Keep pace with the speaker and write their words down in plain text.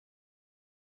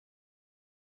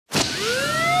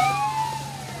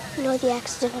You know the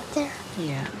accident up there?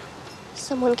 Yeah.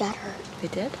 Someone got hurt. They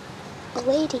did? A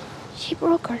lady. She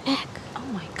broke her neck. Oh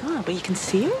my God, but you can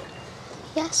see her?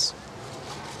 Yes.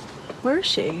 Where is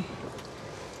she?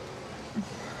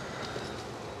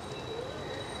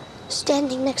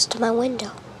 Standing next to my window.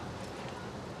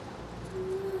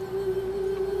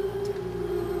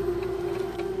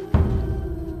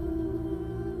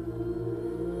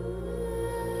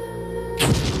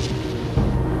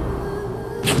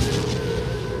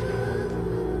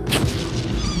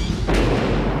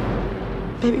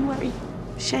 Baby, why are you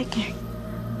shaking?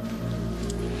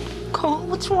 Cole,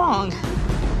 what's wrong?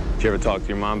 Did you ever talk to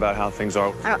your mom about how things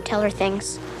are? I don't tell her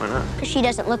things. Why not? Because she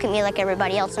doesn't look at me like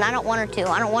everybody else, and I don't want her to.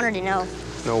 I don't want her to know.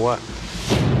 Know what?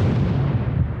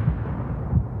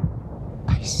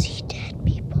 I see dead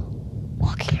people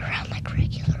walking around like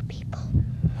regular people.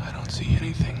 I don't see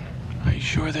anything. Are you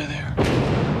sure they're there?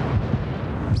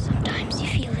 Sometimes you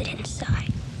feel it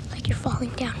inside, like you're falling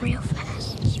down real fast.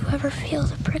 You ever feel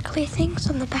the prickly things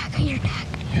on the back of your neck?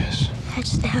 Yes.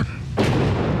 That's them.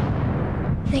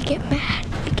 They get mad.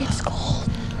 It gets cold.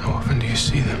 How often do you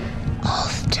see them? All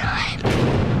the time.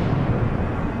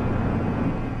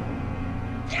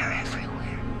 They're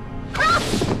everywhere.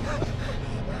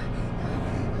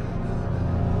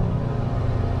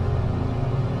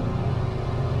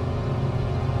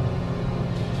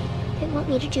 They want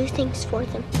me to do things for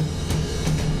them.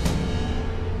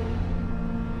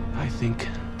 I think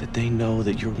that they know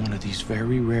that you're one of these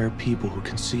very rare people who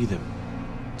can see them.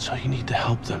 So you need to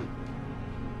help them.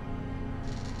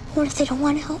 What if they don't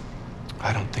want to help?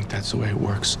 I don't think that's the way it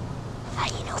works. How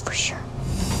do you know for sure?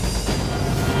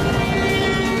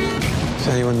 Is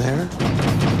anyone there?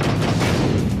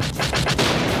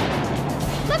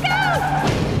 Look out!